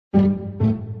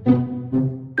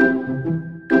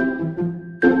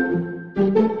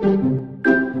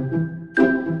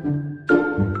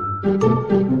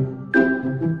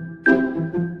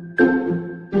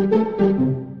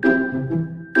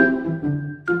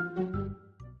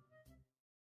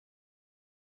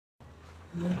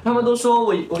他们都说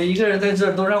我一个人在这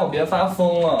儿，都让我别发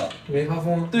疯了。没发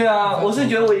疯？对啊，我是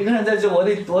觉得我一个人在这，我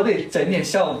得整点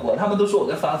效果。他们都说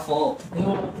我在发疯。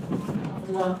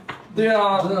吗？对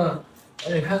啊。真的。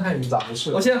哎，你看看你咋回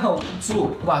事？我现在很无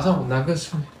助。马上拿个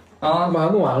上。啊，马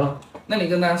上弄完了。那你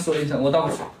跟大家说一声，我倒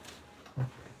数。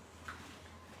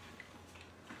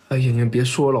哎呀，你们别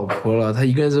说我老婆了，她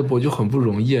一个人直播就很不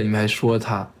容易，你们还说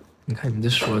她，你看你们在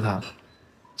说她，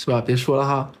是吧？别说了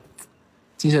哈，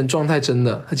精神状态真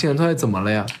的，她精神状态怎么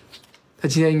了呀？她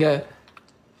今天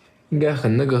应该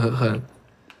很那个很，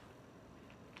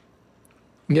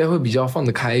应该会比较放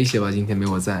得开一些吧？今天没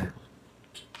我在，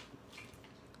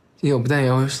今天我不在，应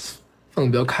该会放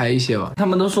得比较开一些吧？他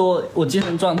们都说我精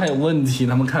神状态有问题，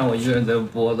他们看我一个人在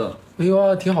播的。哎呦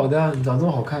啊，挺好的呀，你长这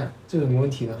么好看，这个没问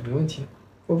题的，没问题。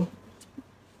不，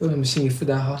有什么心理负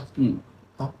担哈？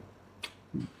好。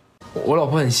我老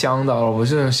婆很香的，我老婆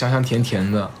是香香甜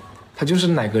甜的，她就是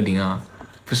奶格林啊，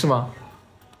不是吗？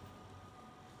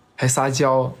还撒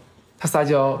娇，她撒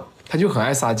娇，她就很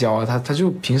爱撒娇啊，她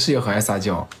就平时也很爱撒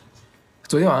娇。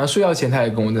昨天晚上睡觉前，她也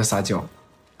跟我在撒娇，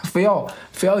她非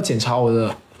要检查我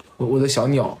的小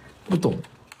鸟，不懂，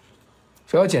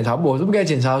非要检查，我都不该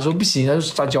检查，说不行，她就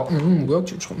撒娇，我要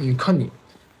检查，你看你。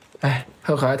哎，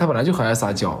他本来就很爱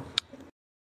撒娇。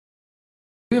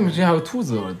为什么之前还有兔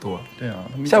子耳朵？对啊，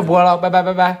下播了，拜拜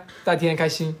拜拜，大家天天开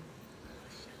心，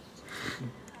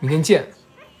明天见。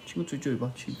亲个嘴嘴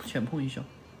吧，浅碰一下，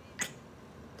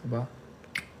走吧。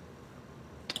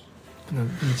不能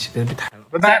起，别抬了，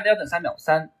拜拜。要等3秒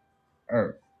，3、2、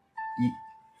1。